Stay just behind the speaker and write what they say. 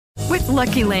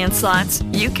Lucky Land Slots,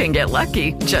 you can get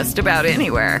lucky just about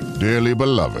anywhere. Dearly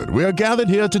beloved, we are gathered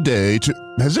here today to...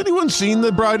 Has anyone seen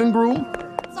the bride and groom?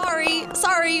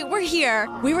 Sorry, we're here.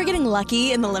 We were getting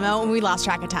lucky in the limo and we lost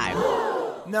track of time.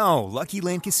 No, Lucky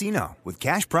Land Casino, with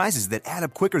cash prizes that add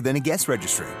up quicker than a guest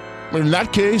registry. In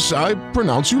that case, I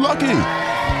pronounce you lucky.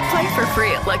 Play for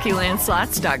free at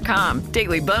LuckyLandSlots.com.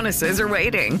 Daily bonuses are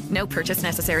waiting. No purchase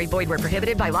necessary. Void where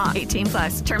prohibited by law.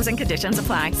 18+. Terms and conditions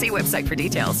apply. See website for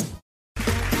details.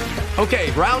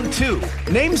 Okay, round two.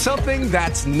 Name something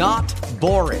that's not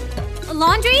boring. A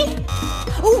laundry?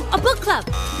 Ooh, a book club.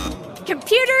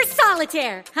 Computer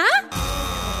solitaire, huh?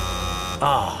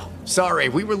 Ah, sorry.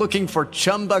 We were looking for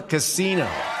Chumba Casino.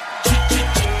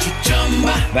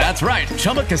 That's right.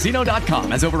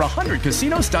 ChumbaCasino.com has over 100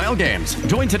 casino-style games.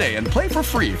 Join today and play for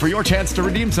free for your chance to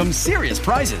redeem some serious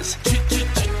prizes.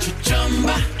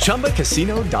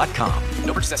 ChumbaCasino.com.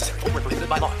 No purchase necessary. Void where prohibited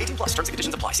by law. 18+. Terms and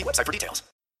conditions apply. See website for details.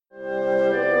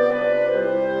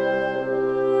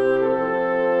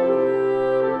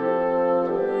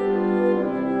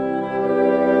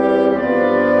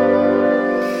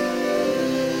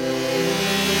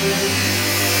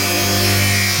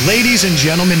 Ladies and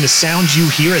gentlemen, the sound you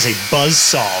hear is a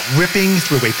buzzsaw ripping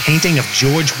through a painting of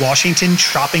George Washington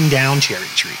chopping down cherry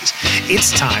trees.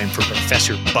 It's time for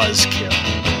Professor Buzzkill,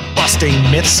 busting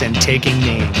myths and taking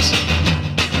names.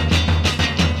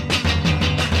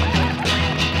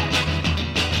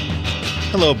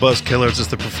 Hello, Buzzkillers. It's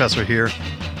the Professor here.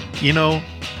 You know,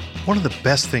 one of the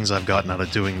best things I've gotten out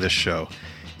of doing this show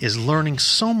is learning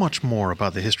so much more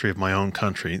about the history of my own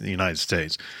country, the United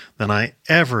States, than I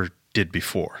ever did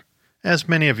before. As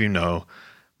many of you know,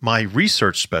 my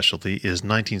research specialty is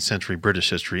 19th century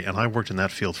British history, and I worked in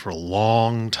that field for a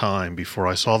long time before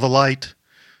I saw the light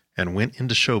and went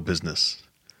into show business.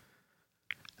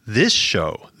 This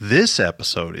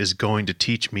episode is going to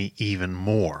teach me even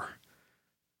more.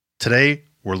 Today,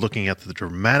 we're looking at the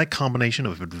dramatic combination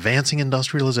of advancing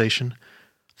industrialization,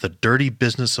 the dirty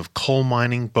business of coal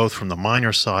mining, both from the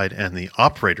miner side and the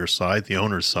operator side, the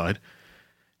owner's side,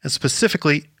 and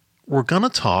specifically, we're going to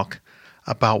talk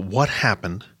about what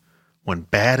happened when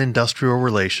bad industrial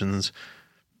relations,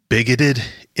 bigoted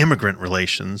immigrant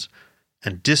relations,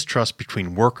 and distrust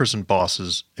between workers and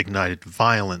bosses ignited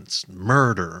violence,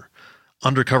 murder,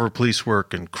 undercover police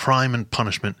work, and crime and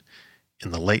punishment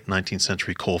in the late 19th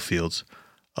century coal fields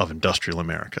of industrial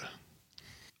America.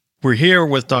 We're here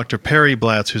with Dr. Perry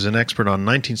Blatz, who's an expert on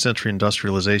 19th century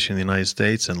industrialization in the United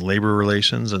States and labor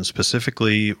relations, and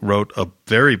specifically wrote a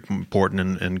very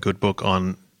important and good book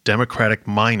on Democratic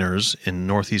miners in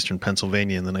northeastern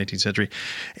Pennsylvania in the 19th century.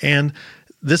 And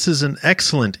this is an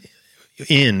excellent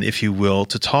if you will,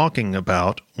 to talking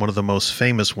about one of the most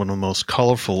famous, one of the most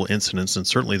colorful incidents, and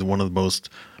certainly one of the most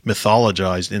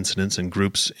mythologized incidents and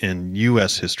groups in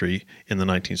U.S. history in the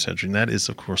 19th century, and that is,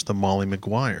 of course, the Molly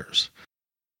Maguires.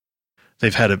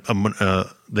 They've had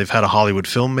a Hollywood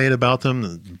film made about them.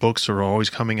 The books are always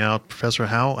coming out. Professor,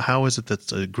 how is it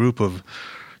that a group of,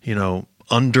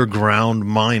 underground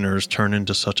miners turn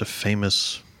into such a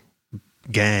famous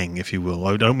gang, if you will?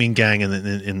 I don't mean gang in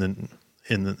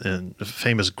the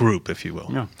famous group, if you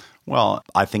will. Yeah. Well,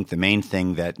 I think the main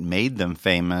thing that made them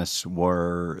famous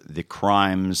were the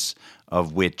crimes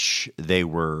of which they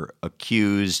were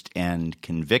accused and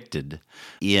convicted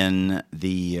in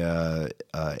the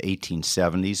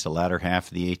 1870s, the latter half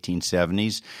of the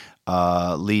 1870s,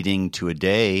 leading to a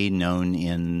day known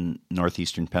in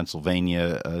northeastern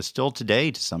Pennsylvania still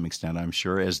today to some extent, I'm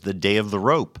sure, as the Day of the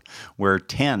Rope, where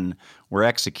 10 were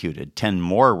executed. 10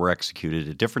 more were executed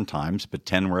at different times, but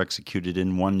 10 were executed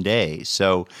in one day.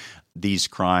 So these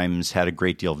crimes had a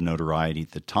great deal of notoriety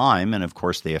at the time, and of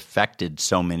course they affected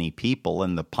so many people,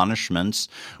 and the punishments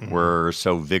were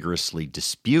so vigorously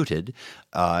disputed,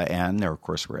 and there, of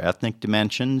course, were ethnic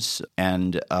dimensions,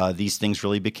 and these things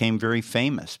really became very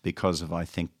famous because of, I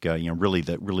think, really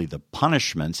the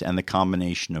punishments and the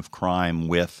combination of crime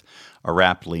with a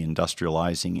rapidly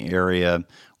industrializing area,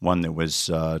 one that was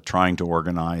trying to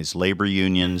organize labor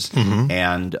unions,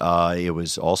 and it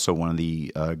was also one of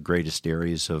the greatest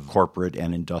areas of corporate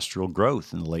and industrial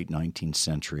growth in the late 19th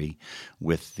century,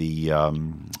 with the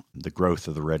growth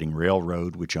of the Reading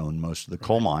Railroad, which owned most of the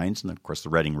coal mines. And of course, the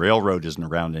Reading Railroad isn't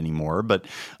around anymore, but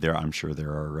I'm sure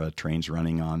there are trains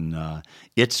running on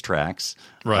its tracks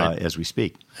as we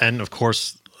speak. And of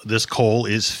course, this coal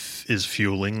is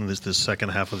fueling this second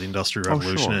half of the Industrial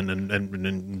Revolution,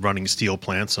 and running steel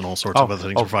plants and all sorts of other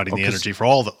things, providing the energy for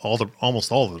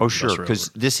almost all of the. Oh, sure, because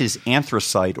this is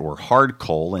anthracite or hard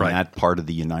coal in that part of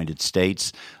the United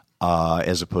States.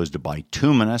 as opposed to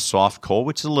bituminous soft coal,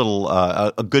 which is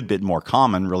a good bit more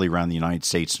common really around the United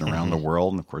States and around the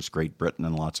world, and of course Great Britain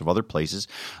and lots of other places.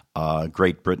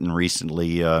 Great Britain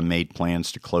recently made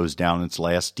plans to close down its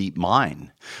last deep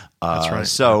mine. That's right.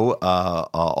 So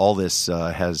all this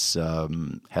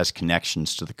has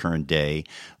connections to the current day,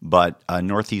 but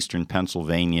northeastern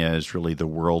Pennsylvania is really the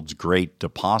world's great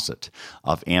deposit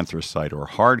of anthracite or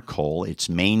hard coal. Its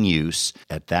main use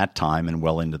at that time and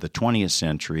well into the 20th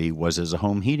century was as a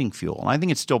home heating fuel. And I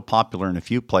think it's still popular in a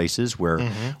few places where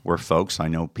folks, I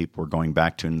know people were going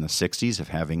back to in the 60s of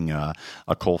having a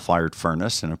coal-fired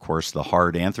furnace, and of course the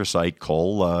hard anthracite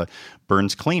coal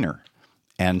burns cleaner.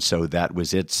 And so that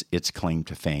was its claim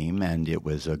to fame, and it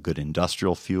was a good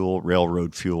industrial fuel,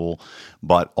 railroad fuel,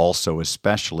 but also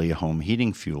especially a home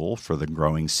heating fuel for the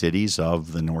growing cities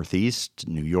of the Northeast,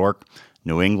 New York,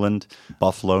 New England,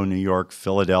 Buffalo, New York,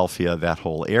 Philadelphia. That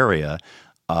whole area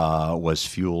was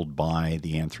fueled by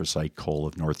the anthracite coal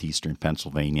of northeastern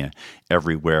Pennsylvania,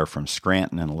 everywhere from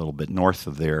Scranton and a little bit north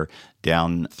of there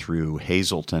down through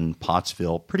Hazleton,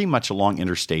 Pottsville, pretty much along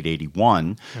Interstate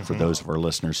 81, for those of our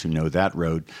listeners who know that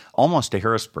road, almost to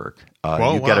Harrisburg.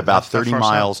 You get about 30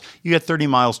 miles. South. You get 30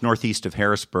 miles northeast of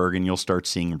Harrisburg, and you'll start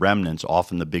seeing remnants,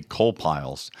 often the big coal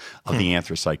piles of the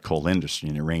anthracite coal industry.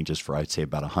 And it ranges for, I'd say,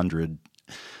 about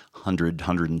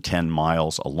 110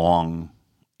 miles along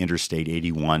Interstate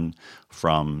 81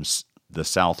 from the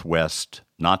southwest,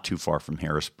 not too far from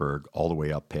Harrisburg, all the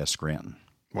way up past Scranton.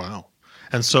 Wow.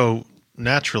 And so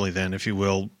naturally then, if you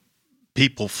will,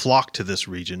 people flock to this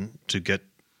region to get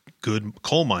good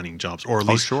coal mining jobs, or at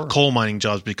least coal mining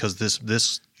jobs, because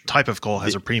this type of coal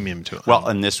has a premium to it. Well,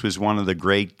 and this was one of the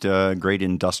great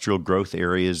industrial growth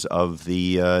areas of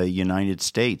the United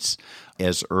States.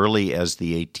 As early as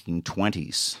the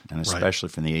 1820s, and especially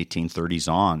from the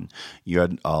 1830s on, you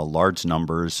had large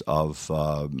numbers of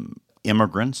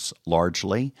immigrants,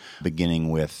 largely, beginning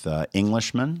with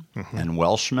Englishmen and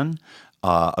Welshmen,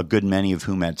 a good many of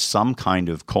whom had some kind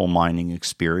of coal mining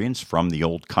experience from the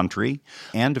old country.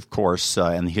 And, of course,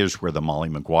 and here's where the Molly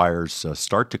Maguires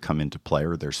start to come into play,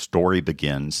 or their story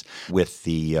begins, with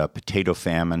the potato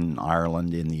famine in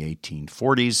Ireland in the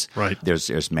 1840s. Right.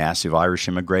 There's massive Irish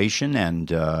immigration,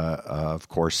 and, of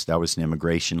course, that was an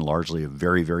immigration largely of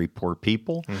very, very poor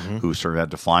people who sort of had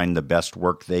to find the best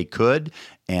work they could.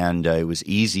 And it was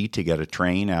easy to get a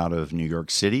train out of New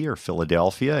York City or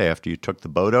Philadelphia after you took the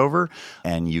boat over,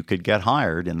 and you could get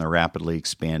hired in the rapidly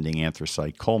expanding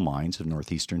anthracite coal mines of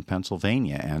northeastern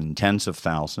Pennsylvania. And tens of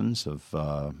thousands of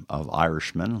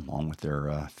Irishmen, along with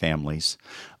their families,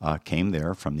 came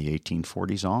there from the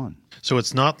 1840s on. So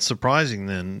it's not surprising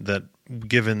then that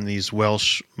given these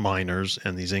Welsh miners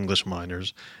and these English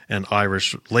miners and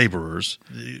Irish laborers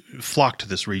flock to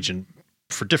this region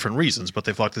for different reasons, but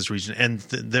they flock to this region, and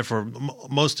therefore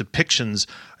most depictions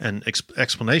and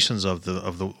explanations of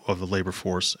the labor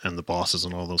force and the bosses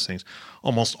and all those things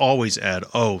almost always add,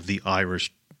 the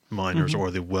Irish miners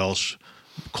or the Welsh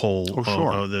coal,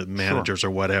 the managers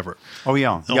or whatever. Oh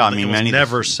yeah, yeah. I mean, many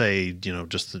never say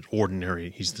just the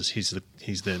ordinary. He's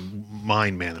the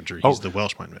mine manager. He's the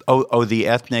Welsh mine manager. The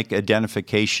ethnic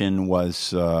identification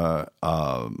was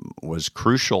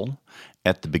crucial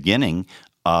at the beginning.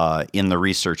 In the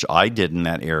research I did in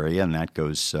that area, and that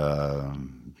goes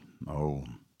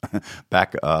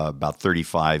back about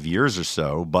 35 years or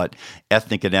so, but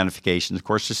ethnic identification, of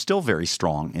course, is still very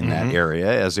strong in that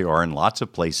area, as they are in lots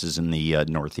of places in the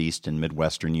Northeast and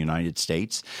Midwestern United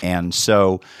States. And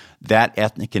so that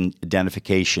ethnic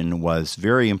identification was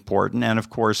very important, and of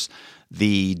course,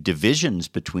 the divisions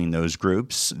between those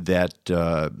groups that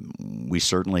we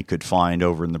certainly could find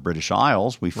over in the British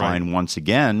Isles, we find once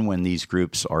again when these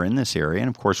groups are in this area. And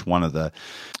of course, one of the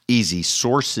easy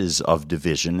sources of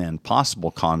division and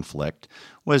possible conflict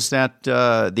was that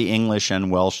the English and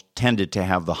Welsh tended to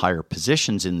have the higher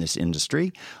positions in this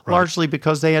industry, largely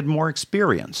because they had more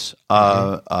experience.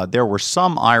 There were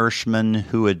some Irishmen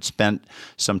who had spent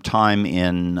some time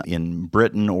in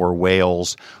Britain or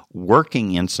Wales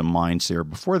working in some mines there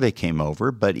before they came over,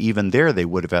 but even there they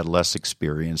would have had less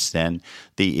experience than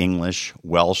the English,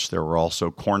 Welsh. There were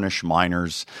also Cornish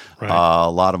miners,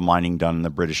 a lot of mining done in the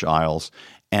British Isles.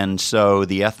 And so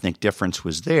the ethnic difference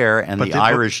was there, and the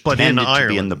Irish tended to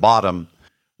be in the bottom.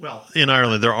 Well, in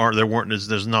Ireland,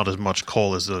 there's not as much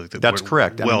coal as that's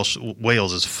correct.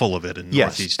 Wales is full of it, and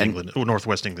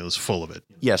Northwest England is full of it.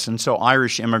 Yes, and so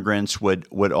Irish immigrants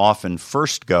would often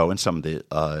first go, and some of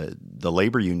the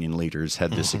labor union leaders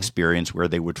had this experience where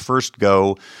they would first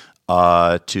go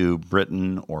to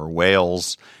Britain or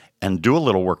Wales and do a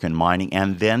little work in mining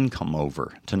and then come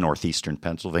over to northeastern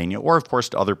Pennsylvania or, of course,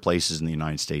 to other places in the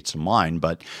United States to mine.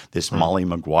 But this Molly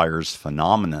Maguire's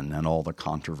phenomenon and all the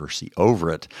controversy over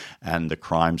it and the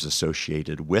crimes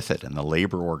associated with it and the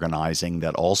labor organizing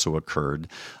that also occurred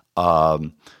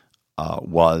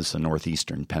was a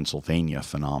northeastern Pennsylvania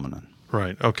phenomenon.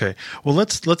 Right. Okay. Well,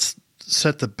 let's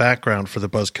set the background for the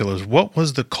Buzzkillers. What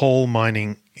was the coal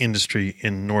mining industry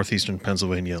in northeastern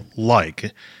Pennsylvania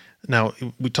like? Now,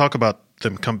 we talk about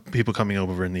people coming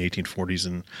over in the 1840s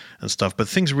and stuff, but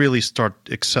things really start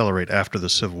to accelerate after the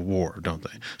Civil War, don't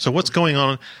they? So what's going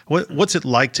on? What's it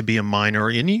like to be a miner,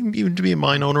 and even to be a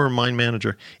mine owner or mine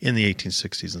manager in the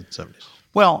 1860s and 70s?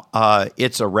 Well,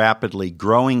 it's a rapidly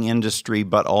growing industry,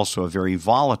 but also a very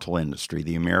volatile industry.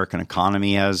 The American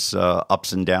economy has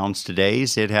ups and downs today.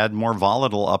 It had more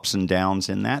volatile ups and downs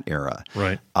in that era.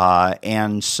 Right.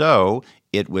 And so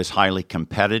it was highly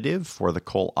competitive for the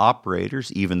coal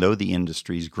operators, even though the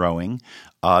industry is growing.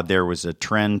 There was a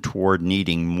trend toward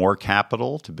needing more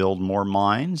capital to build more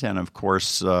mines. And, of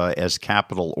course, as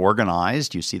capital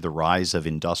organized, you see the rise of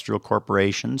industrial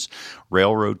corporations,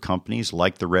 railroad companies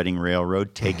like the Reading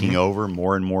Railroad taking over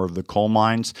more and more of the coal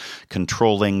mines,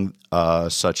 controlling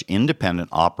such independent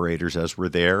operators as were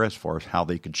there as far as how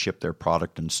they could ship their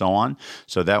product and so on.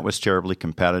 So that was terribly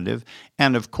competitive.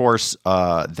 And, of course,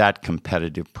 that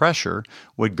competitive pressure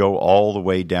would go all the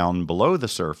way down below the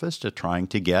surface to trying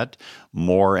to get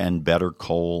more and better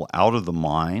coal out of the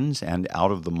mines and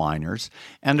out of the miners.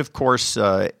 And, of course,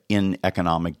 in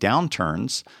economic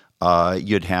downturns,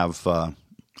 you'd have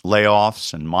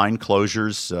layoffs and mine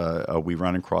closures. We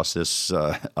run across this,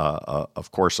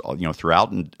 of course,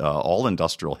 throughout all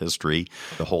industrial history,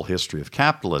 the whole history of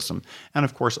capitalism. And,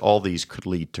 of course, all these could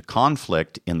lead to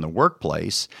conflict in the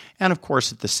workplace. And, of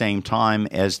course, at the same time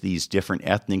as these different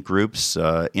ethnic groups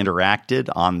interacted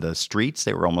on the streets,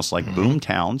 they were almost like boom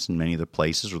towns in many of the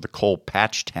places, or the coal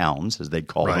patch towns, as they'd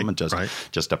call them, and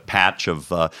just a patch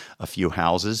of a few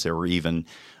houses. There were even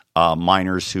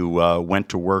miners who went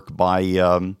to work by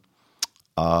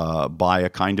a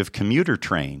kind of commuter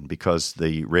train because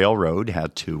the railroad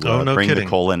had to bring the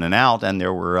coal in and out. And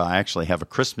there were I actually have a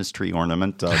Christmas tree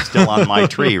ornament still on my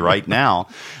tree right now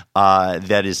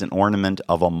that is an ornament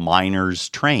of a miner's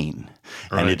train.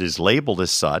 Right. And it is labeled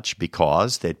as such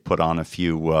because they'd put on a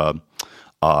few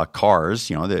cars.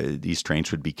 These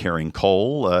trains would be carrying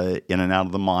coal in and out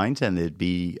of the mines, and they'd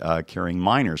be carrying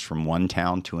miners from one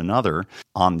town to another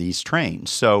on these trains.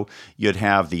 So you'd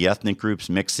have the ethnic groups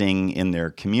mixing in their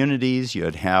communities.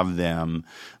 You'd have them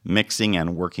mixing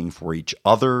and working for each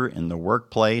other in the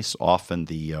workplace. Often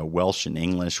the Welsh and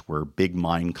English were big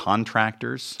mine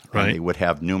contractors. Right. And they would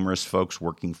have numerous folks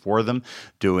working for them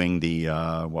doing the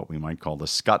what we might call the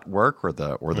scut work or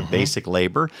the basic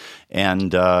labor.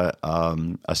 And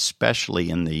especially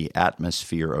in the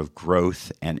atmosphere of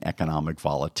growth and economic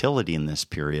volatility in this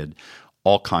period,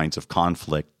 all kinds of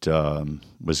conflict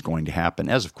was going to happen,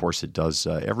 as of course it does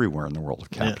everywhere in the world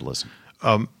of capitalism.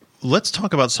 Yeah. Let's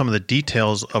talk about some of the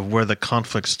details of where the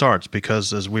conflict starts,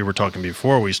 because as we were talking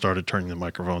before we started turning the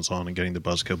microphones on and getting the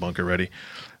Buzzkill bunker ready,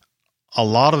 a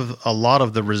lot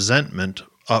of the resentment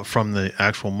from the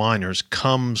actual miners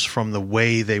comes from the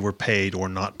way they were paid or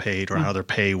not paid, or how their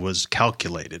pay was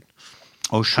calculated.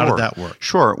 Oh, sure. How did that work?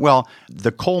 Sure. Well,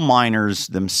 the coal miners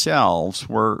themselves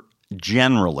were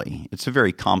generally, it's a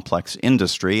very complex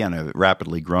industry and a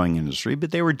rapidly growing industry,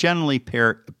 but they were generally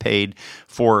paid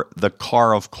for the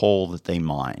car of coal that they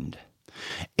mined.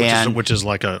 Which is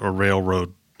like a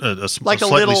railroad, a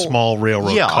slightly small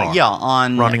railroad car.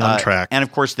 Running on track. And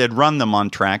of course, they'd run them on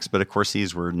tracks, but of course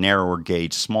these were narrower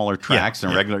gauge, smaller tracks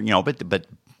than regular,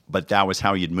 but that was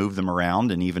how you'd move them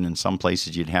around, and even in some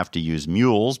places you'd have to use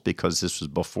mules because this was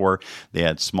before they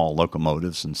had small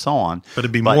locomotives and so on. But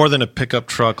it'd be more than a pickup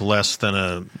truck, less than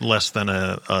a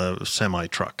semi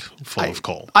truck full of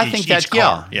coal. I think that's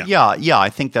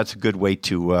a good way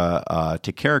to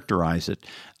characterize it.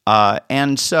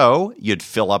 And so you'd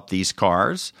fill up these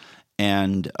cars,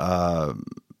 and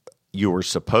you were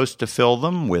supposed to fill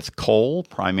them with coal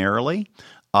primarily.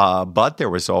 But there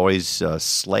was always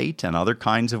slate and other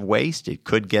kinds of waste. It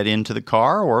could get into the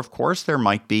car, or of course there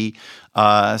might be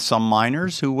some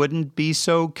miners who wouldn't be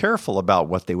so careful about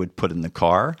what they would put in the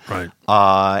car. Right.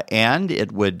 And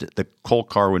the coal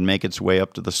car would make its way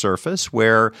up to the surface,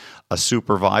 where a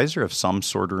supervisor of some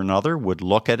sort or another would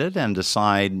look at it and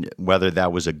decide whether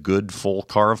that was a good full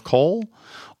car of coal,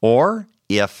 or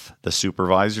if the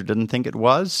supervisor didn't think it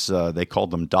was, they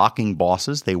called them docking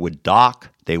bosses. They would dock.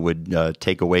 They would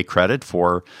take away credit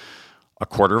for a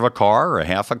quarter of a car or a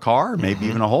half a car, or maybe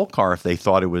even a whole car if they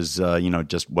thought it was,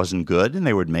 just wasn't good, and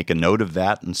they would make a note of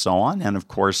that and so on. And of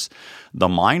course, the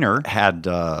miner had,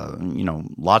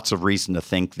 lots of reason to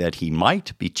think that he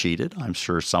might be cheated. I'm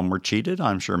sure some were cheated.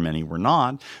 I'm sure many were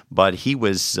not. But he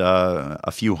was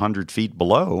a few hundred feet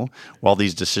below while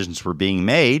these decisions were being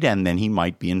made, and then he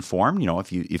might be informed.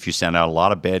 If you send out a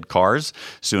lot of bad cars,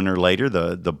 sooner or later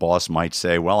the boss might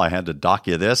say, well, I had to dock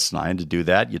you this and I had to do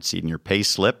that. You'd see it in your pay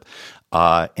slip.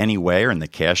 Anyway, or in the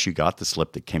cash you got, the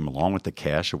slip that came along with the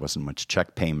cash. It wasn't much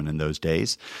check payment in those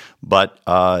days. But,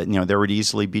 there would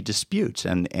easily be disputes.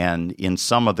 And in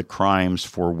some of the crimes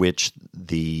for which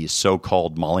the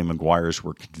so-called Molly Maguires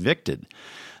were convicted,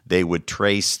 they would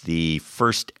trace the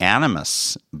first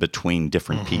animus between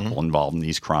different people involved in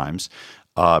these crimes,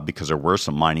 because there were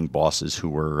some mining bosses who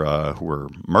were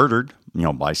murdered,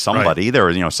 by somebody. Right.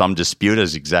 There was, some dispute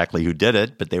as exactly who did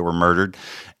it, but they were murdered.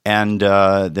 And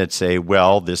that say,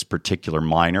 well, this particular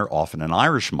miner, often an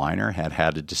Irish miner,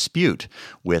 had a dispute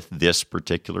with this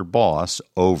particular boss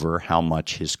over how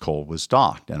much his coal was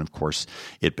docked. And of course,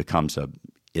 it becomes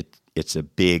it's a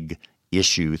big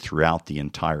issue throughout the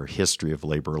entire history of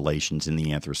labor relations in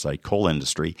the anthracite coal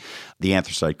industry. The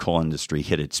anthracite coal industry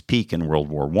hit its peak in World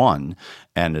War I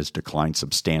and has declined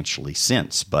substantially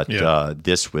since. But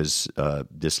this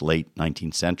late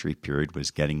 19th century period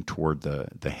was getting toward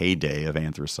the heyday of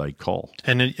anthracite coal.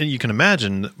 And you can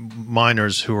imagine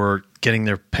miners who are getting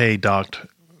their pay docked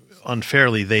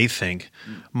unfairly, they think,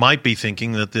 might be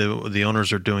thinking that the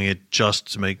owners are doing it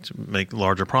just to make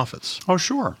larger profits. Oh,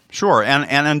 sure.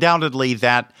 And undoubtedly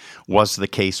that was the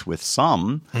case with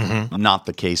some, not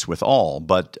the case with all.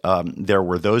 But there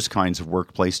were those kinds of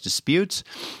workplace disputes.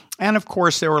 And, of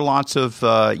course, there were lots of,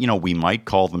 we might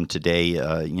call them today,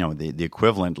 the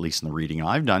equivalent, at least in the reading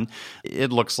I've done.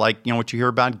 It looks like, what you hear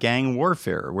about gang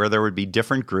warfare, where there would be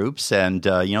different groups and,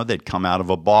 they'd come out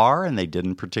of a bar and they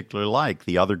didn't particularly like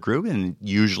the other group. And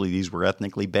usually these were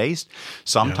ethnically based.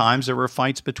 Sometimes there were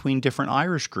fights between different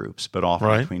Irish groups, but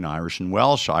often between Irish and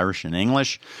Welsh, Irish and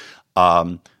English.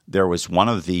 There was one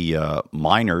of the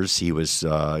miners. He was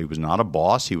not a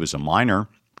boss. He was a miner.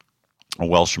 A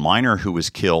Welsh miner who was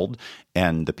killed,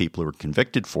 and the people who were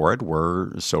convicted for it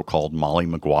were so-called Molly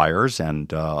Maguires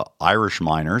and Irish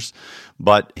miners.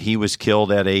 But he was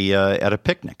killed at a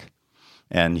picnic,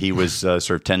 and he was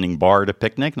sort of tending bar at a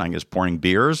picnic, and I guess pouring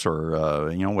beers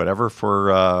or whatever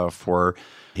for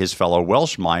his fellow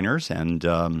Welsh miners. And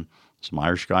some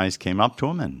Irish guys came up to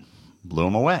him and blew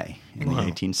him away in the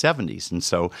 1870s. And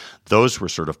so those were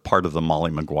sort of part of the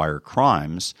Molly Maguire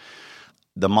crimes.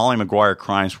 The Molly Maguire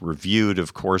crimes were viewed,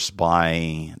 of course,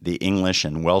 by the English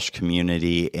and Welsh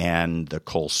community and the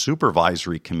coal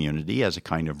supervisory community as a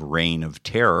kind of reign of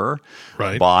terror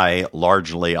by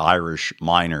largely Irish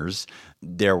miners.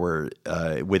 There were,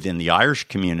 within the Irish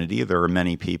community, there were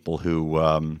many people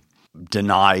who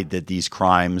denied that these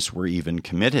crimes were even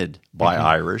committed by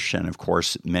Irish. And, of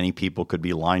course, many people could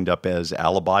be lined up as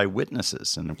alibi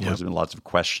witnesses. And, of course, there's been lots of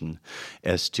question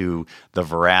as to the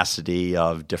veracity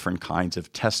of different kinds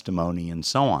of testimony and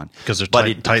so on. Because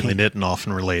they're tightly knit and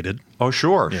often related. Oh,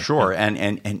 sure.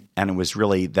 And it was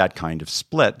really that kind of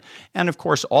split. And, of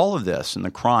course, all of this and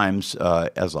the crimes,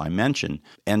 as I mentioned,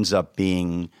 ends up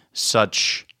being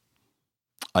such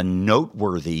a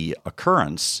noteworthy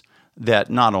occurrence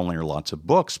that not only are lots of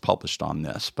books published on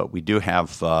this, but we do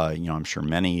have, I'm sure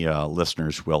many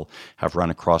listeners will have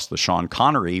run across the Sean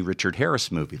Connery, Richard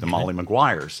Harris movie, The Molly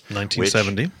Maguires.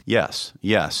 1970.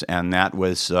 Yes. And that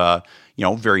was,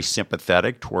 very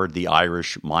sympathetic toward the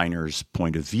Irish miners'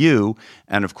 point of view,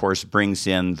 and of course brings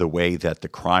in the way that the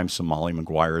crimes of Molly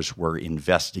Maguires were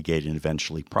investigated and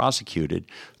eventually prosecuted.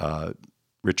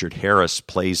 Richard Harris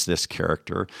plays this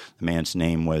character. The man's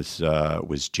name was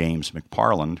James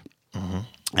McParland.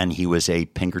 And he was a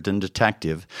Pinkerton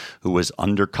detective who was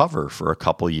undercover for a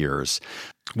couple years.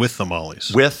 With the Mollies.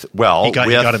 He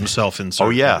got himself in. Oh,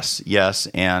 yes.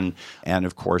 And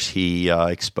of course, he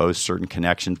exposed certain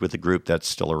connections with a group that's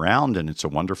still around, and it's a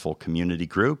wonderful community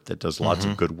group that does lots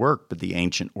of good work, but the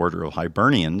Ancient Order of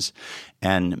Hibernians.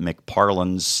 And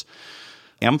McParland's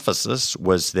emphasis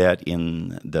was that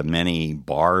in the many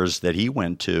bars that he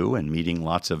went to and meeting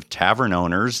lots of tavern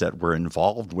owners that were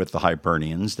involved with the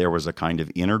Hibernians, there was a kind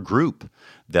of inner group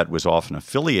that was often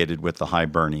affiliated with the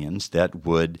Hibernians that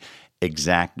would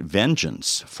exact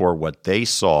vengeance for what they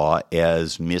saw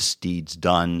as misdeeds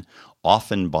done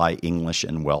often by English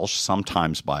and Welsh,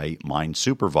 sometimes by mine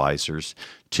supervisors,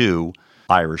 to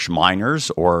Irish miners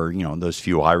or, those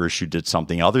few Irish who did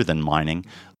something other than mining.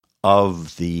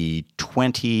 Of the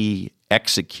 20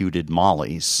 executed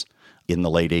Mollies in the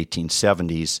late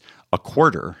 1870s, a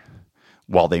quarter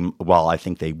while I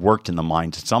think they worked in the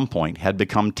mines at some point, had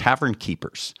become tavern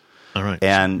keepers. All right,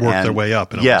 and work their way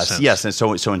up. In yes, sense. yes, and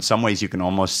so in some ways you can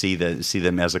almost see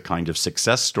them as a kind of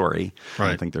success story. Right. I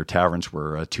don't think their taverns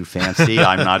were too fancy.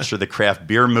 I'm not sure the craft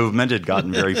beer movement had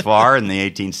gotten very far in the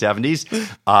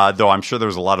 1870s, though I'm sure there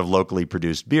was a lot of locally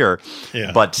produced beer.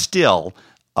 Yeah. But still,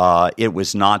 it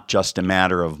was not just a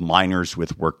matter of miners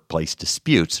with workplace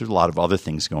disputes. There's a lot of other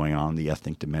things going on. The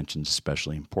ethnic dimension's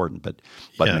especially important, but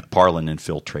McParlin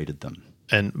infiltrated them.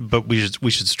 But we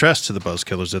should stress to the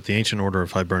Buzzkillers that the Ancient Order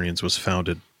of Hibernians was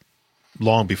founded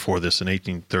long before this in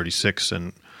 1836,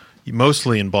 and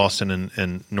mostly in Boston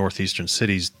and northeastern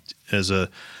cities as a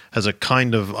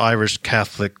kind of Irish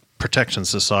Catholic protection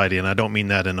society. And I don't mean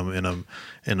that in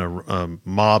a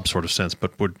mob sort of sense,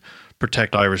 but would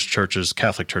protect Irish churches,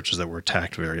 Catholic churches that were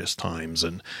attacked various times,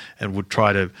 and would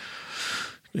try to,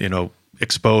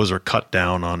 expose or cut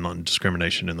down on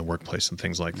discrimination in the workplace and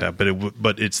things like that.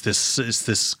 But it's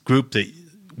this group that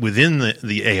within the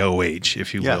AOH,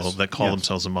 if you will, that call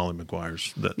themselves the Molly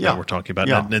Maguires that we're talking about.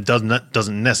 Yeah. And it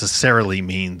doesn't necessarily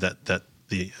mean that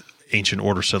the Ancient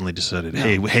Order suddenly decided,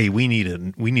 hey, we need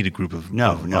a group of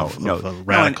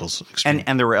radicals.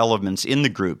 And there were elements in the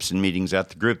groups and meetings at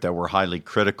the group that were highly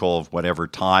critical of whatever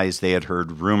ties they had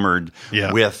heard rumored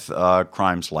with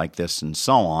crimes like this and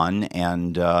so on.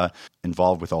 And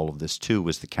involved with all of this too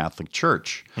was the Catholic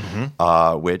Church,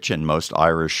 which, and most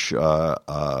Irish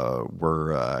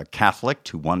were Catholic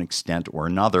to one extent or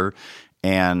another.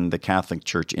 And the Catholic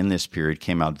Church in this period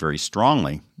came out very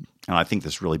strongly. And I think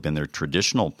this has really been their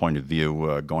traditional point of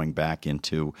view, going back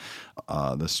into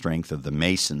the strength of the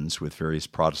Masons with various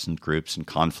Protestant groups and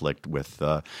conflict with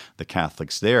the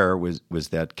Catholics there was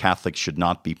that Catholics should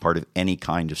not be part of any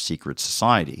kind of secret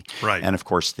society. Right. And of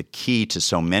course, the key to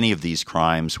so many of these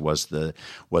crimes was a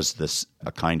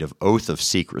kind of oath of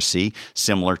secrecy,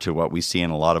 similar to what we see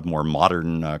in a lot of more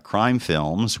modern crime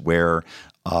films, where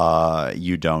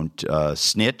you don't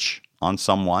snitch on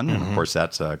someone. And of course,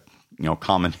 that's a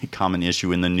common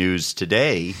issue in the news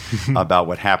today about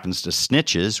what happens to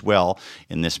snitches. Well,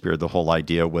 in this period, the whole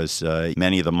idea was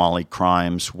many of the Molly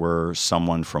crimes were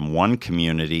someone from one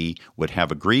community would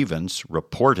have a grievance,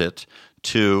 report it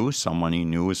to someone he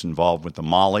knew was involved with the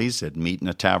Mollies. They'd meet in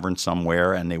a tavern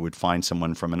somewhere, and they would find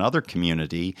someone from another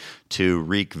community to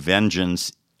wreak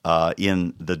vengeance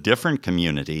in the different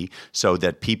community so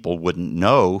that people wouldn't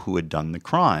know who had done the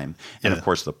crime. And of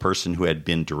course, the person who had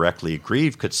been directly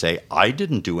aggrieved could say, I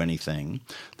didn't do anything,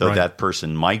 though that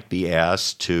person might be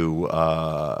asked to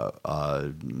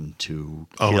kill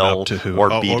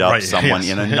or beat up someone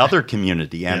in another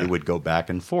community, and it would go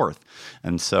back and forth.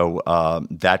 And so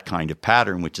that kind of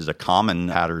pattern, which is a common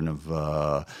pattern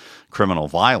of criminal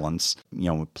violence,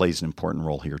 plays an important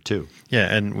role here too.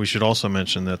 Yeah, and we should also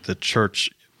mention that the church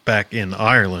back in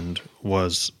Ireland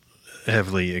was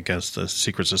heavily against the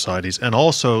secret societies and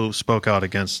also spoke out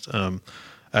against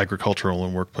agricultural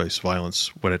and workplace violence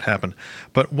when it happened.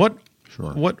 But what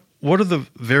are the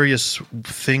various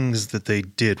things that they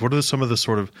did? What are some of the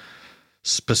sort of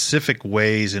specific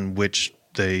ways in which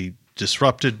they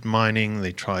disrupted mining?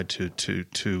 They tried to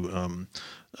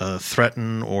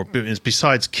threaten, or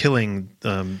besides killing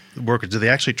workers, do they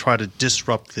actually try to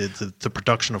disrupt the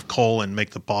production of coal and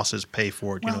make the bosses pay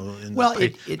for it?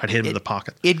 Hit him in the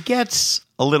pocket. It gets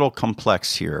a little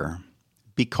complex here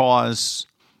because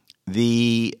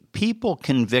the people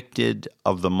convicted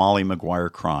of the Molly Maguire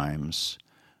crimes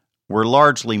were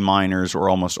largely miners, or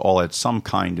almost all had some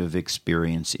kind of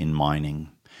experience in mining,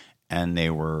 and they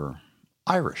were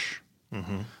Irish.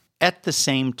 Mm-hmm. At the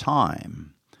same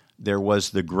time, there was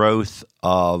the growth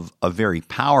of a very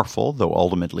powerful, though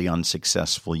ultimately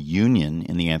unsuccessful, union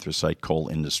in the anthracite coal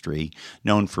industry,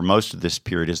 known for most of this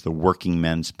period as the Working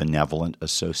Men's Benevolent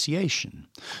Association.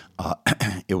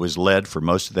 It was led for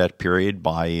most of that period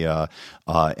by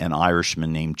an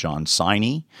Irishman named John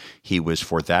Siney. He was,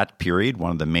 for that period,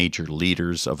 one of the major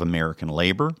leaders of American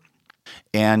labor.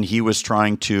 And he was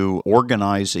trying to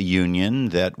organize a union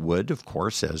that would, of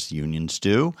course, as unions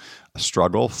do,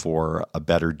 struggle for a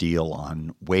better deal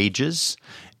on wages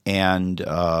and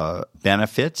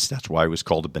benefits. That's why it was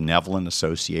called a benevolent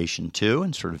association too,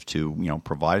 and sort of to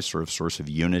provide a sort of source of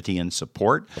unity and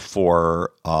support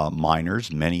for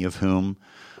miners, many of whom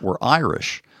were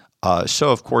Irish.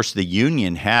 So, of course, the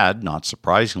union had, not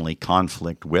surprisingly,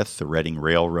 conflict with the Reading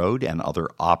Railroad and other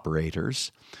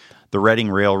operators. The Reading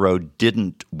Railroad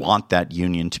didn't want that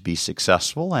union to be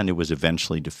successful, and it was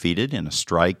eventually defeated in a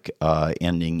strike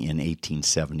ending in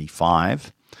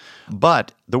 1875.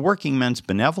 But the Working Men's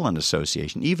Benevolent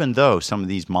Association, even though some of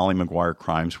these Molly Maguire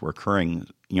crimes were occurring,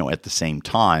 at the same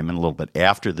time and a little bit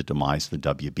after the demise of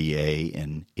the WBA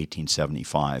in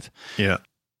 1875,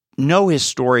 no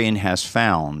historian has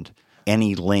found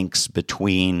any links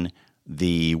between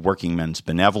the Working Men's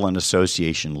Benevolent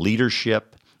Association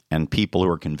leadership and people who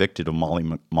are convicted of Molly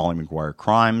Maguire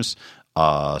crimes.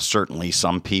 Certainly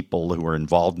some people who were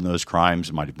involved in those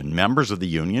crimes might have been members of the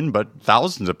Union, but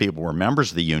thousands of people were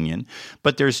members of the Union.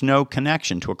 But there's no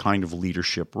connection to a kind of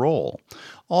leadership role.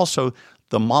 Also,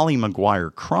 the Molly Maguire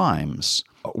crimes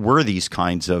were these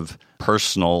kinds of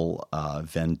personal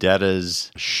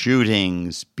vendettas,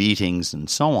 shootings, beatings, and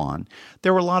so on.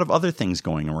 There were a lot of other things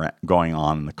going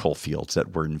on in the coal fields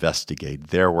that were investigated.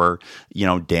 There were,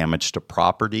 damage to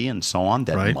property and so on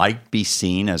that might be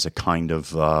seen as a kind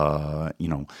of,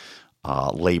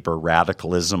 labor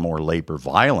radicalism or labor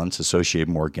violence associated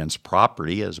more against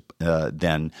property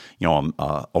than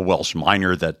a Welsh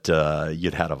miner that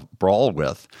you'd had a brawl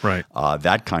with.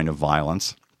 That kind of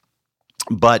violence.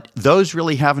 But those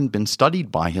really haven't been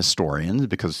studied by historians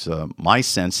because my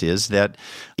sense is that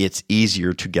it's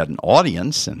easier to get an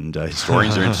audience, and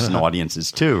historians are interested in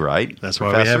audiences too, right? That's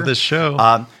why we have this show.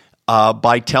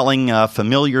 By telling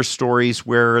familiar stories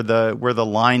where the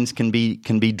lines can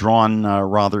be drawn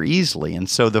rather easily, and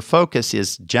so the focus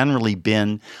has generally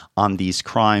been on these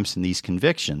crimes and these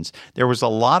convictions. There was a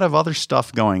lot of other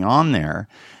stuff going on there,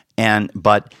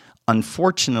 but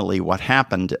unfortunately, what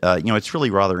happened, it's really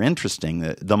rather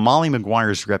interesting. The Molly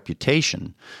Maguire's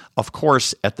reputation, of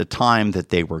course, at the time that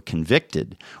they were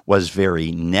convicted, was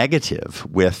very negative,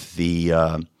 with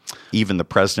even the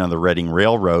president of the Reading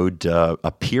Railroad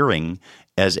appearing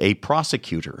as a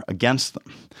prosecutor against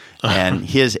them. And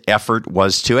his effort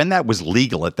was to, and that was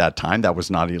legal at that time, that was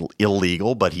not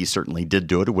illegal, but he certainly did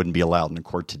do it. It wouldn't be allowed in the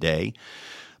court today.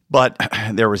 But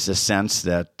there was a sense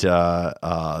that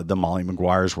the Molly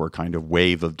Maguires were a kind of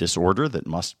wave of disorder that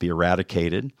must be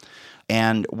eradicated.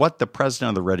 And what the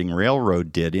president of the Reading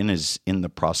Railroad did in the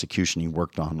prosecution he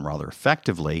worked on rather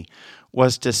effectively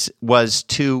was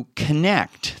to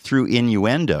connect through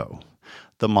innuendo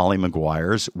the Molly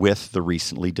Maguires with the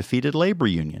recently defeated labor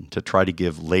union to try to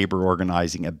give labor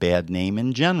organizing a bad name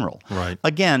in general. Right.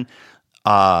 Again,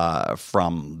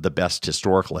 from the best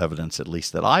historical evidence, at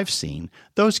least that I've seen,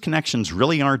 those connections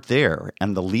really aren't there.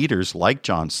 And the leaders like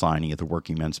John Siney of the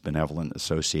Working Men's Benevolent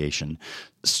Association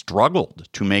struggled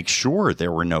to make sure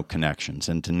there were no connections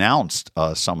and denounced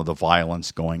some of the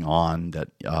violence going on that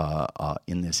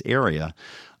in this area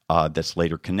that's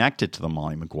later connected to the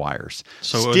Molly Maguires.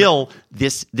 So still,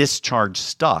 this charge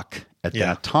stuck at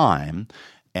that time,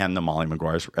 and the Molly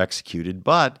Maguires were executed,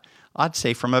 but I'd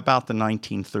say from about the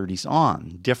 1930s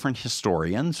on, different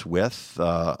historians with,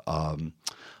 I'd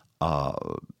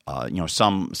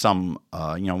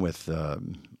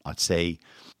say,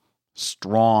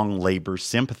 strong labor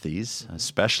sympathies,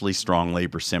 especially strong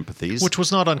labor sympathies. Which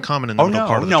was not uncommon in the middle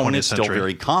part of the 20th and it's century. still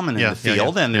very common in the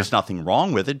field, and there's nothing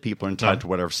wrong with it. People are entitled to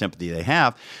whatever sympathy they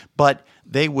have. But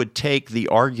they would take the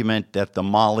argument that the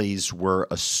Mollies were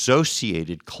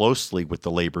associated closely with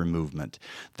the labor movement.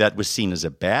 That was seen as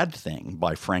a bad thing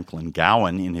by Franklin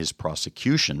Gowan in his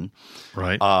prosecution.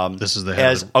 Right. This is the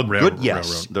head of the railroad.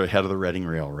 The head of the Reading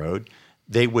Railroad.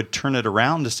 They would turn it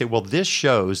around to say, well, this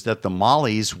shows that the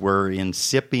Mollies were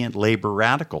incipient labor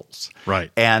radicals.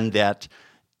 Right. And that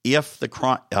if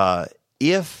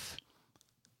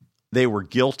they were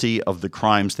guilty of the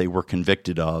crimes they were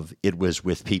convicted of, it was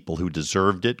with people who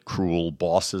deserved it, cruel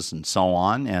bosses and so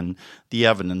on. And the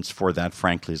evidence for that,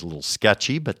 frankly, is a little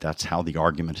sketchy, but that's how the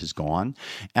argument has gone.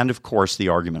 And, of course, the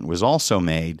argument was also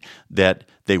made that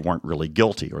they weren't really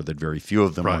guilty, or that very few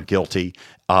of them were guilty,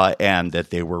 and that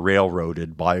they were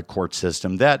railroaded by a court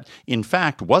system that, in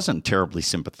fact, wasn't terribly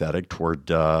sympathetic toward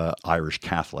Irish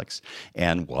Catholics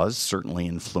and was certainly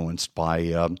influenced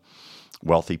by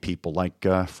wealthy people like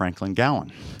Franklin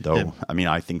Gowan. Though, I mean,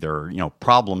 I think there are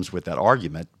problems with that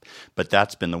argument, but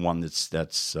that's been the one that's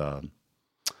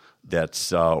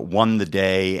won the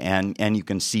day, and you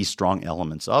can see strong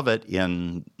elements of it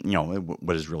in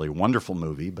what is really a wonderful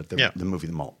movie, but the movie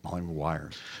The Molly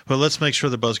Maguires. Well, let's make sure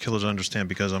the Buzzkillers understand,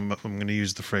 because I'm going to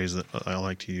use the phrase that I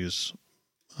like to use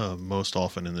most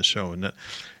often in the show, and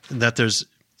that there's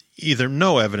either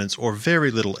no evidence or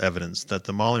very little evidence that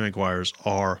the Molly Maguires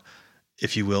are,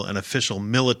 if you will, an official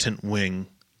militant wing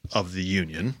of the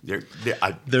Union.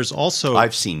 There's also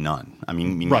I've seen none. I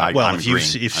mean, right. Well, I'm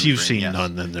if you've seen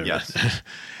none, then there. Yes.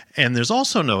 And there's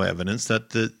also no evidence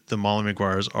that the Molly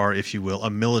Maguires are, if you will,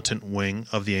 a militant wing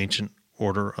of the ancient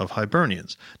Order of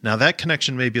Hibernians. Now, that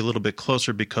connection may be a little bit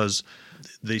closer because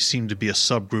they seem to be a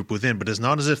subgroup within, but it's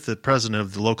not as if the president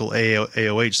of the local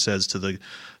AOH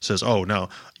says, "Oh, no,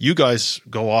 you guys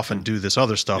go off and do this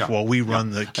other stuff while we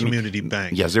run the community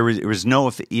bank." Yes, there was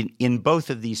no in both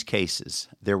of these cases.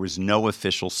 There was no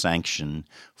official sanction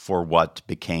for what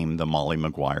became the Molly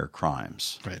Maguire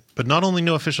crimes. Right, but not only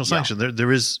no official sanction.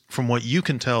 There is, from what you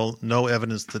can tell, no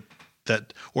evidence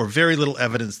that or very little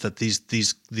evidence that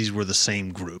these were the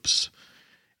same groups.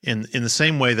 In the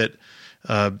same way that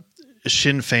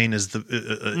Sinn Féin is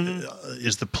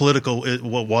the political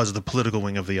what was the political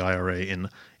wing of the IRA in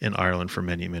Ireland for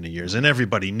many years, and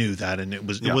everybody knew that, and it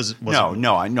was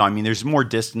no. I mean, there's more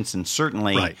distance, and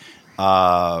certainly,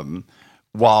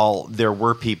 while there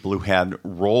were people who had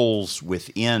roles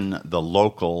within the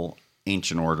local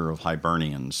Ancient Order of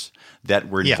Hibernians that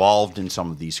were involved in some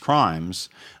of these crimes,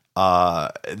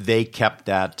 they kept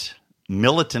that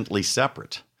militantly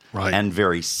separate and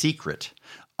very secret.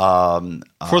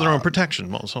 For their own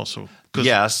protection, also.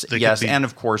 Yes, and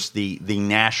of course the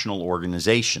national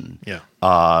organization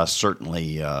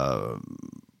certainly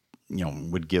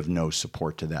would give no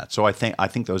support to that. So I think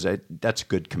that's a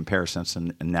good comparison. It's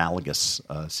an analogous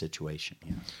situation.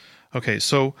 Yeah. Okay,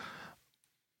 so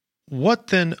what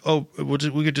then?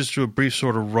 We could just do a brief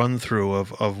sort of run through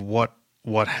of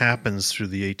what happens through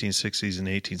the 1860s and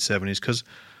 1870s, because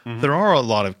there are a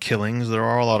lot of killings, there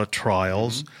are a lot of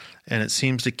trials. And it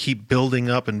seems to keep building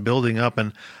up. And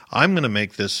I'm going to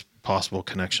make this possible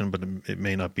connection, but it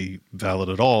may not be valid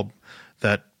at all,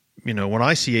 that, when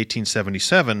I see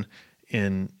 1877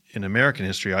 in American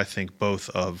history, I think both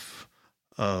of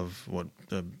what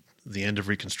the end of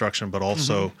Reconstruction, but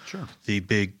also the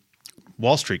big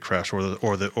Wall Street crash or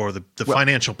the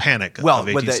financial panic of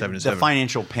 1877. The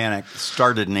financial panic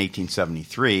started in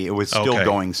 1873. It was still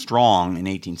going strong in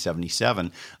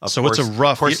 1877. Of course, it's a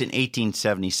rough. Of course, in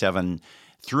 1877,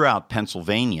 throughout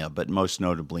Pennsylvania, but most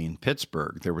notably in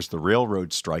Pittsburgh, there was the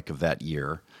railroad strike of that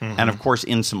year, and of course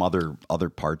in some other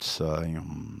parts,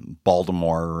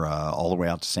 Baltimore, all the way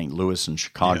out to St. Louis and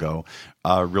Chicago.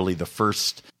 Really, the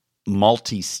first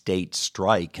multi-state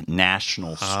strike,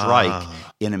 national strike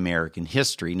in American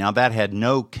history. Now, that had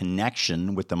no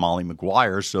connection with the Molly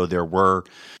Maguire, so there were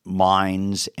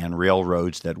mines and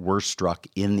railroads that were struck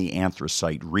in the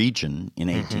anthracite region in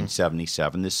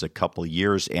 1877. This is a couple of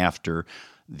years after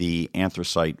the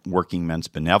Anthracite Working Men's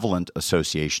Benevolent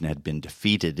Association had been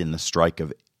defeated in the strike of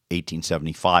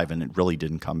 1875, and it really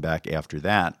didn't come back after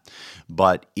that.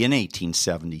 But in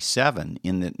 1877,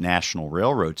 in the National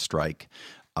Railroad strike,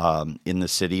 in the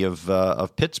city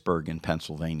of Pittsburgh in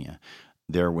Pennsylvania,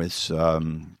 there was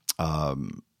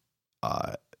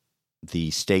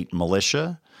the state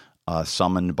militia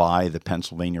summoned by the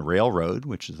Pennsylvania Railroad,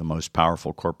 which is the most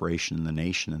powerful corporation in the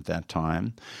nation at that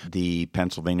time. The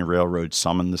Pennsylvania Railroad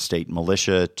summoned the state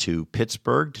militia to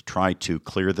Pittsburgh to try to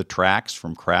clear the tracks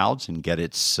from crowds and get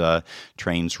its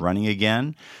trains running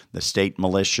again. The state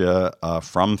militia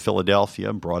from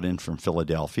Philadelphia, brought in from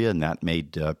Philadelphia, and that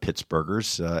made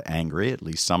Pittsburghers angry, at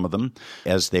least some of them,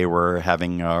 as they were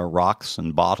having rocks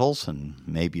and bottles and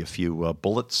maybe a few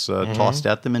bullets tossed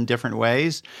at them in different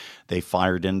ways. They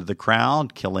fired into the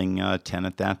crowd, killing 10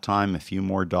 at that time. A few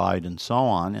more died and so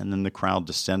on. And then the crowd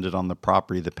descended on the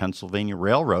property of the Pennsylvania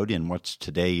Railroad in what's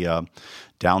today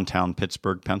downtown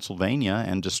Pittsburgh, Pennsylvania,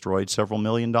 and destroyed several $1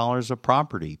 million of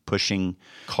property, pushing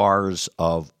cars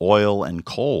of oil and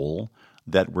coal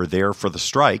that were there for the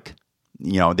strike.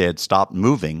 They had stopped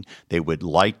moving. They would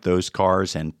light those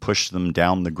cars and push them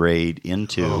down the grade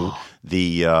into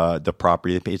the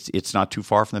property. It's not too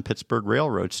far from the Pittsburgh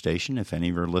Railroad Station. If any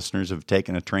of your listeners have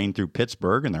taken a train through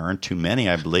Pittsburgh, and there aren't too many,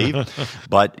 I believe,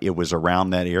 but it was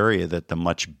around that area that the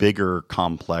much bigger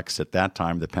complex at that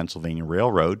time, the Pennsylvania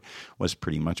Railroad, was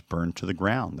pretty much burned to the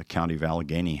ground. The county of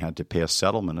Allegheny had to pay a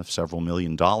settlement of several $1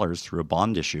 million through a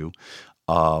bond issue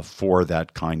for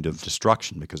that kind of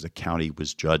destruction, because the county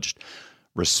was judged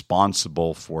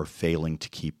responsible for failing to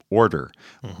keep order.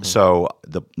 So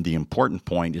the important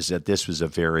point is that this was a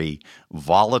very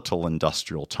volatile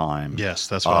industrial time. Yes,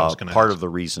 that's what I was going to Part ask. of the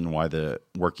reason why the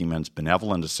Working Men's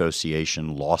Benevolent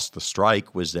Association lost the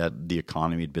strike was that the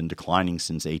economy had been declining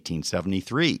since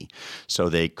 1873. So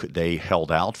they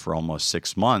held out for almost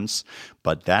 6 months,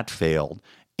 but that failed.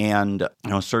 And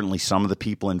certainly some of the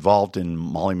people involved in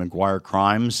Molly Maguire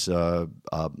crimes, I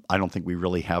don't think we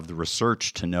really have the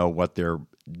research to know what their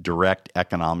direct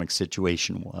economic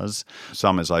situation was.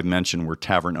 Some, as I mentioned, were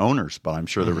tavern owners, but I'm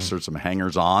sure there were some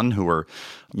hangers-on who were,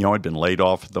 had been laid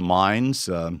off at the mines.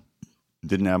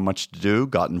 didn't have much to do,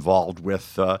 got involved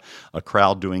with a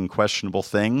crowd doing questionable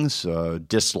things,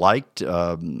 disliked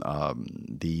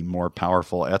the more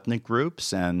powerful ethnic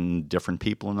groups and different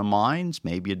people in the mines,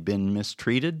 maybe had been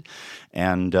mistreated,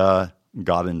 and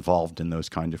got involved in those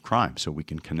kind of crimes. So we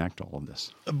can connect all of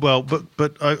this. Well,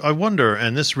 but I wonder,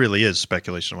 and this really is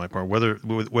speculation on my part,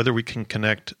 whether we can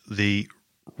connect the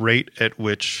rate at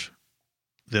which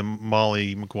the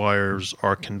Molly Maguires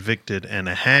are convicted and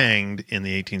hanged in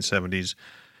the 1870s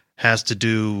has to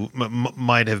do,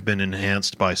 might have been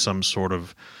enhanced by some sort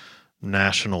of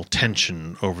national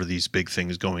tension over these big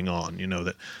things going on. You know,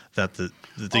 that the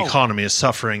economy is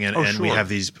suffering, and we have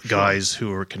these guys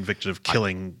who are convicted of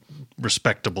killing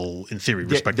respectable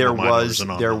miners.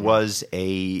 There was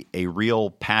a real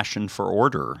passion for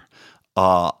order.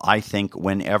 I think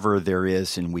whenever there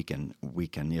is, and we can,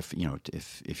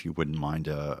 if you wouldn't mind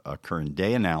a current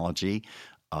day analogy,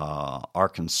 our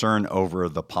concern over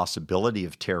the possibility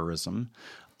of terrorism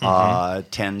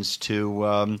tends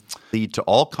to lead to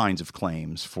all kinds of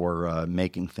claims for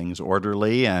making things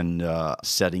orderly and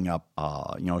setting up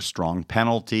strong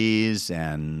penalties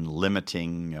and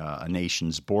limiting a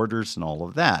nation's borders and all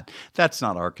of that. That's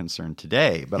not our concern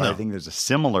today, but I think there's a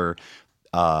similar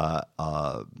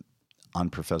on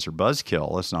Professor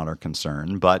Buzzkill. That's not our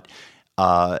concern, but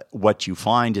what you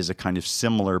find is a kind of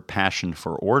similar passion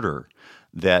for order,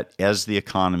 that as the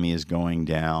economy is going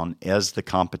down, as the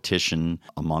competition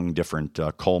among different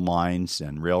coal mines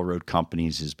and railroad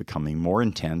companies is becoming more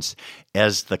intense,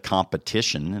 as the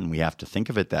competition, and we have to think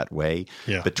of it that way,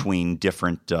 between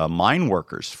different mine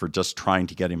workers for just trying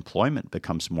to get employment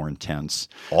becomes more intense,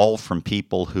 all from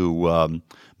people who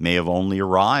may have only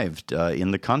arrived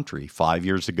in the country 5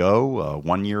 years ago,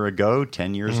 1 year ago,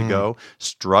 10 years ago,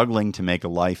 struggling to make a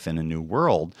life in a new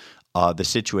world. The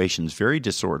situation is very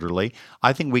disorderly.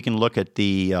 I think we can look at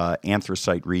the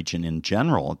anthracite region in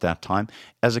general at that time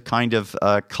as a kind of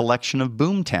collection of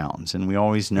boom towns. And we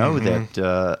always know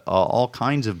that all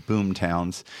kinds of boom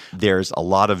towns, there's a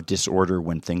lot of disorder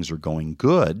when things are going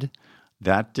good.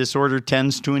 That disorder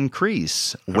tends to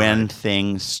increase when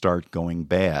things start going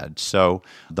bad. So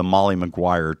the Molly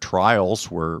Maguire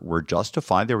trials were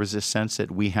justified. There was this sense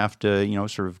that we have to,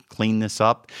 sort of clean this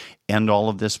up, end all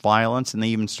of this violence. And they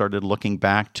even started looking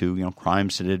back to,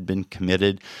 crimes that had been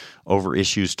committed over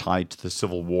issues tied to the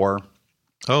Civil War.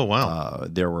 Oh, wow.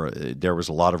 There was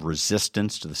a lot of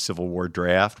resistance to the Civil War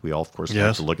draft. We all, of course,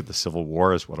 have to look at the Civil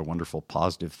War as what a wonderful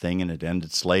positive thing, and it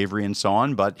ended slavery and so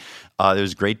on. But there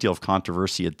was a great deal of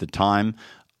controversy at the time.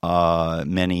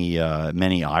 Many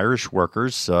Irish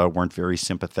workers weren't very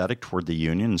sympathetic toward the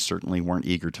Union and certainly weren't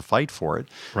eager to fight for it.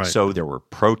 Right. So there were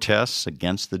protests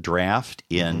against the draft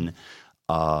in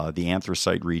the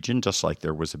anthracite region, just like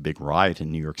there was a big riot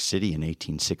in New York City in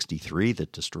 1863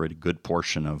 that destroyed a good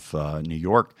portion of New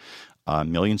York,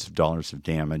 millions of dollars of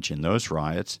damage in those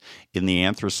riots. In the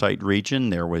anthracite region,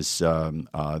 there was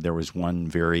one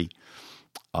very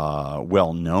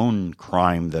well-known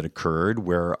crime that occurred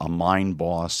where a mine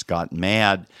boss got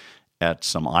mad at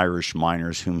some Irish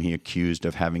miners whom he accused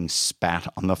of having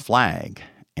spat on the flag,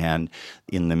 and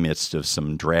in the midst of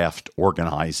some draft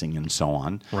organizing and so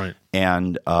on. Right.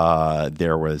 And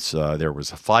there was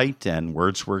a fight, and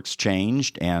words were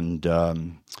exchanged, and I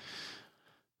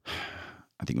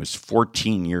think it was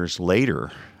 14 years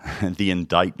later, the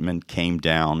indictment came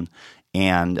down,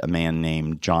 and a man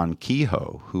named John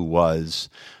Kehoe, who was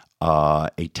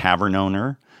a tavern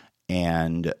owner,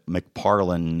 and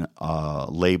McParland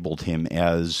labeled him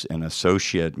as an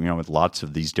associate, with lots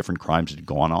of these different crimes that had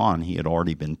gone on. He had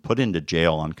already been put into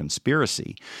jail on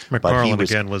conspiracy.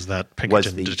 McParland was that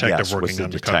Pinkerton detective working was the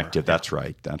undercover. Detective.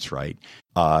 That's right.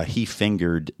 He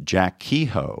fingered Jack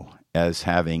Kehoe as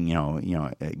having,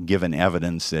 given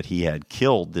evidence that he had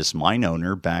killed this mine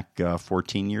owner back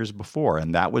 14 years before.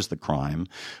 And that was the crime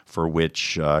for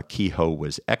which Kehoe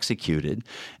was executed.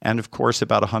 And, of course,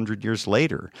 about 100 years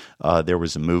later, there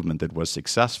was a movement that was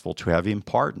successful to have him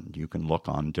pardoned. You can look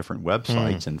on different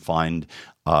websites and find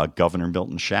Governor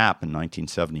Milton Shapp in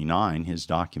 1979, his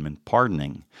document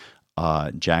pardoning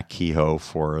Jack Kehoe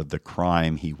for the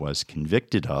crime he was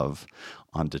convicted of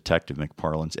on Detective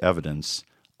McParland's evidence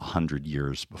 100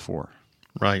 years before.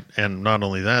 Right. And not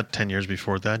only that, 10 years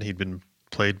before that, he'd been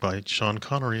played by Sean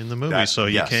Connery in the movie.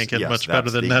 You can't get much better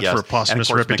than that for a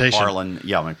posthumous reputation.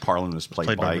 McParland was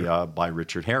played by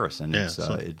Richard Harris. And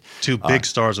two big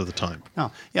stars of the time.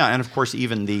 And of course,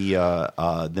 even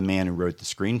the man who wrote the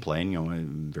screenplay,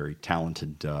 a very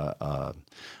talented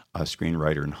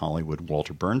screenwriter in Hollywood,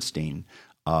 Walter Bernstein,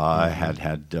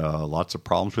 had lots of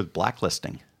problems with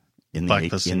blacklisting in the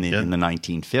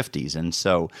 1950s. And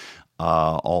so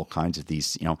all kinds of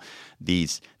these,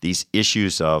 these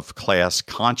issues of class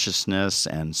consciousness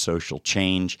and social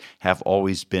change have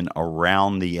always been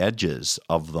around the edges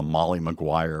of the Molly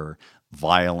Maguire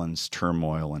violence,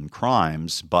 turmoil, and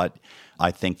crimes. But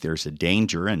I think there's a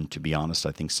danger, and to be honest,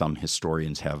 I think some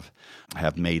historians have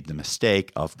made the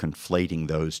mistake of conflating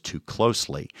those too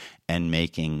closely and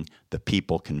making the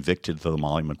people convicted of the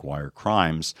Molly Maguire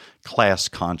crimes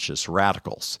class-conscious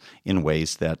radicals in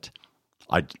ways that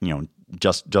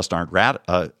just aren't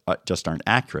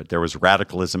accurate. There was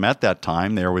radicalism at that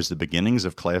time. There was the beginnings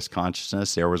of class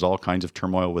consciousness. There was all kinds of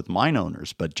turmoil with mine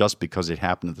owners. But just because it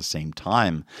happened at the same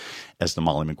time as the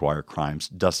Molly Maguire crimes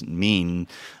doesn't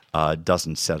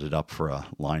set it up for a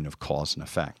line of cause and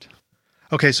effect.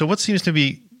 Okay, so what seems to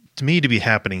me to be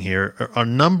happening here are a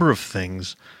number of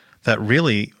things that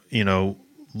really,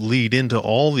 lead into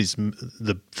all these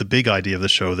the big idea of the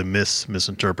show, the myths,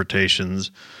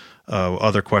 misinterpretations.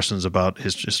 Other questions about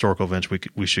historical events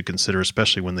we should consider,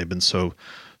 especially when they've been so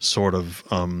sort of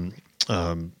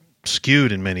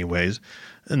skewed in many ways.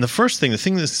 And the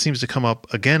thing that seems to come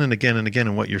up again and again and again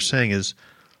in what you're saying is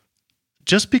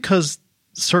just because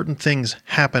certain things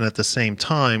happen at the same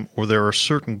time or there are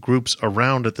certain groups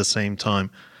around at the same time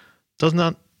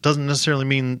doesn't necessarily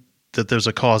mean that there's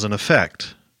a cause and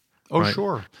effect. Oh, right?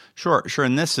 Sure.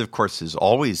 And this, of course, is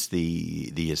always the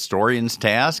historian's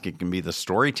task. It can be the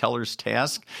storyteller's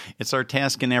task. It's our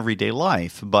task in everyday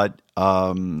life. But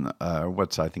I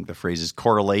think the phrase is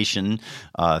correlation.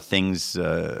 Things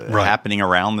happening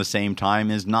around the same time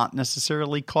is not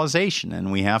necessarily causation, and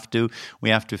we have to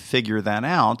figure that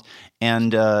out.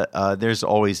 And there's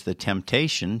always the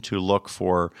temptation to look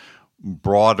for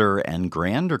broader and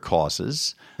grander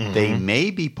causes. Mm-hmm. They may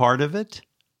be part of it.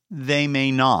 They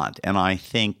may not. And I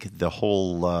think the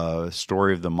whole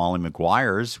story of the Molly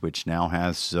Maguires, which now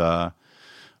has about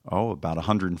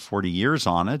 140 years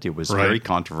on it. It was very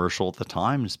controversial at the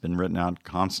time. It's been written out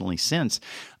constantly since.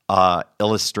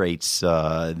 Illustrates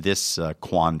this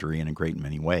quandary in a great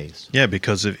many ways. Yeah,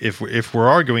 because if we're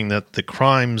arguing that the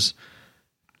crimes,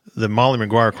 the Molly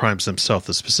Maguire crimes themselves,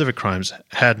 the specific crimes,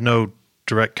 had no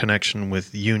direct connection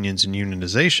with unions and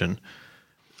unionization,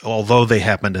 although they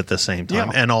happened at the same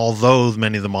time, and although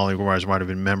many of the Molly Maguires might have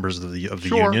been members of the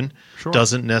union,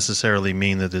 doesn't necessarily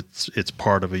mean that it's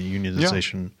part of a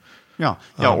unionization. Or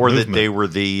movement. That they were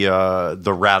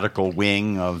the radical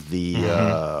wing of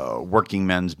the Working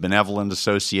Men's Benevolent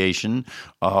Association,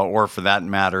 or for that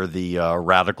matter, the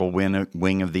radical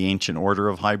wing of the Ancient Order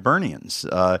of Hibernians.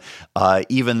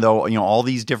 Even though all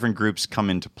these different groups come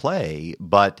into play,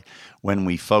 but when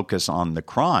we focus on the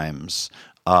crimes,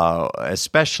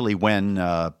 especially when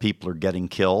people are getting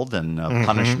killed and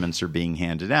punishments are being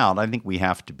handed out, I think we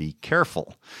have to be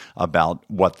careful about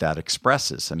what that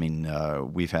expresses. I mean,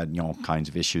 we've had all kinds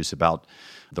of issues about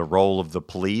the role of the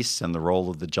police and the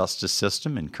role of the justice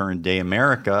system in current day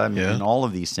America. I mean, and all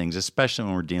of these things, especially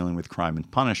when we're dealing with crime and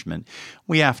punishment,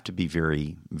 we have to be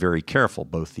very, very careful,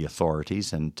 both the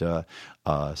authorities and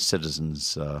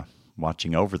citizens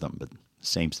watching over them. But the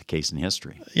same's the case in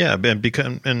history. Yeah,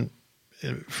 and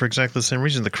for exactly the same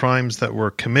reason, the crimes that were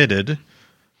committed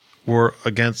were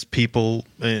against people,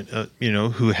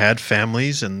 who had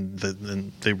families, and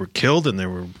they were killed,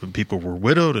 and people were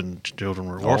widowed, and children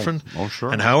were orphaned. Oh,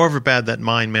 sure. And however bad that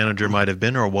mine manager might have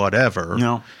been, or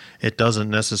whatever, it doesn't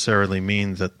necessarily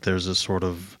mean that there's a sort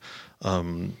of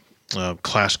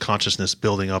class consciousness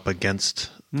building up against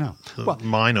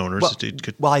mine owners.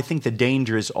 I think the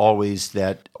danger is always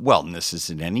that, and this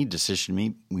isn't any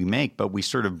decision we make, but we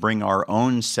sort of bring our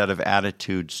own set of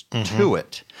attitudes to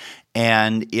it.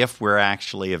 And if we're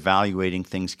actually evaluating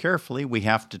things carefully, we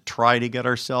have to try to get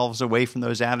ourselves away from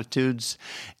those attitudes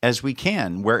as we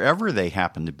can, wherever they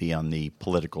happen to be on the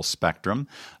political spectrum.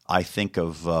 I think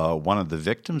of one of the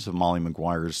victims of Molly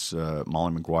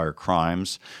Maguire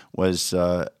crimes was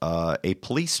a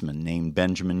policeman named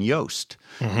Benjamin Yost.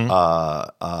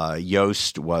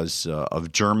 Yost was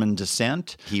of German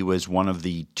descent. He was one of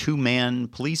the two-man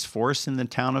police force in the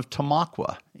town of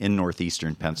Tamaqua in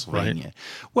northeastern Pennsylvania. Right.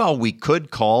 Well, we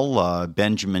could call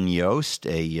Benjamin Yost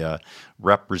a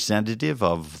representative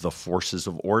of the forces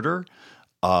of order.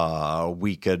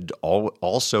 We could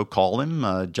also call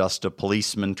him just a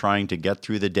policeman trying to get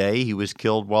through the day. He was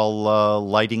killed while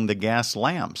lighting the gas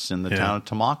lamps in the town of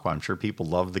Tamaqua. I'm sure people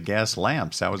love the gas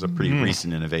lamps. That was a pretty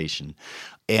recent innovation.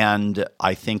 And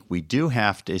I think we do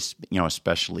have to,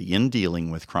 especially in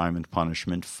dealing with crime and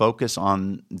punishment, focus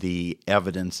on the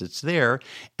evidence that's there.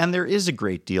 And there is a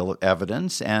great deal of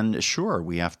evidence. And sure,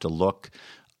 we have to look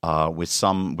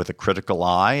with a critical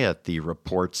eye at the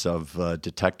reports of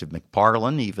Detective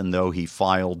McParlin, even though he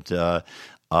filed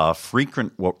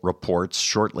frequent reports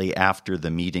shortly after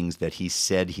the meetings that he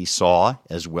said he saw,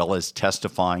 as well as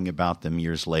testifying about them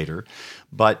years later.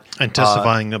 And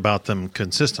testifying about them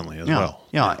consistently as well.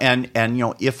 Yeah, and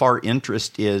if our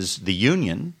interest is the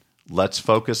Union, let's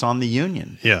focus on the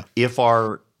Union. Yeah. If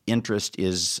our interest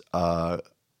is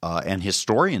and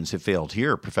historians have failed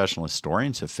here, professional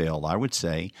historians have failed, I would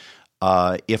say.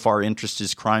 If our interest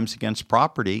is crimes against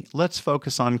property, let's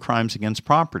focus on crimes against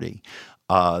property.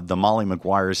 The Molly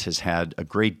Maguires has had a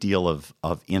great deal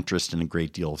of interest and a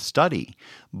great deal of study,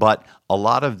 but a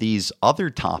lot of these other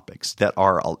topics that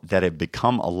have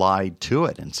become allied to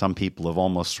it, and some people have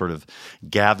almost sort of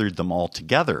gathered them all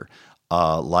together,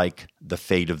 like the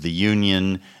fate of the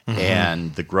Union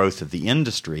and the growth of the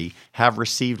industry, have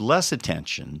received less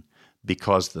attention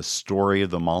because the story of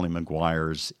the Molly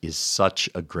Maguires is such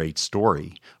a great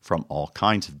story from all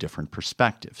kinds of different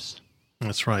perspectives.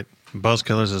 That's right.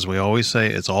 Buzzkillers, as we always say,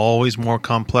 it's always more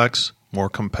complex, more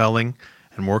compelling,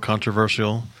 and more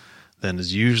controversial than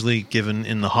is usually given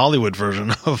in the Hollywood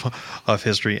version of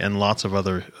history and lots of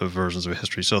other versions of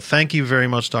history. So thank you very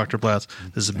much, Dr. Blatz.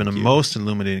 This has been a most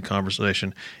illuminating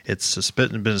conversation. It's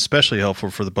been especially helpful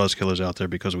for the Buzzkillers out there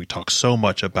because we talk so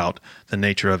much about the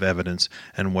nature of evidence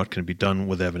and what can be done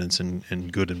with evidence in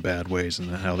good and bad ways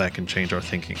and how that can change our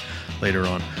thinking later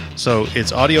on. So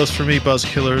it's adios for me,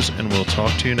 Buzzkillers, and we'll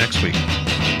talk to you next week.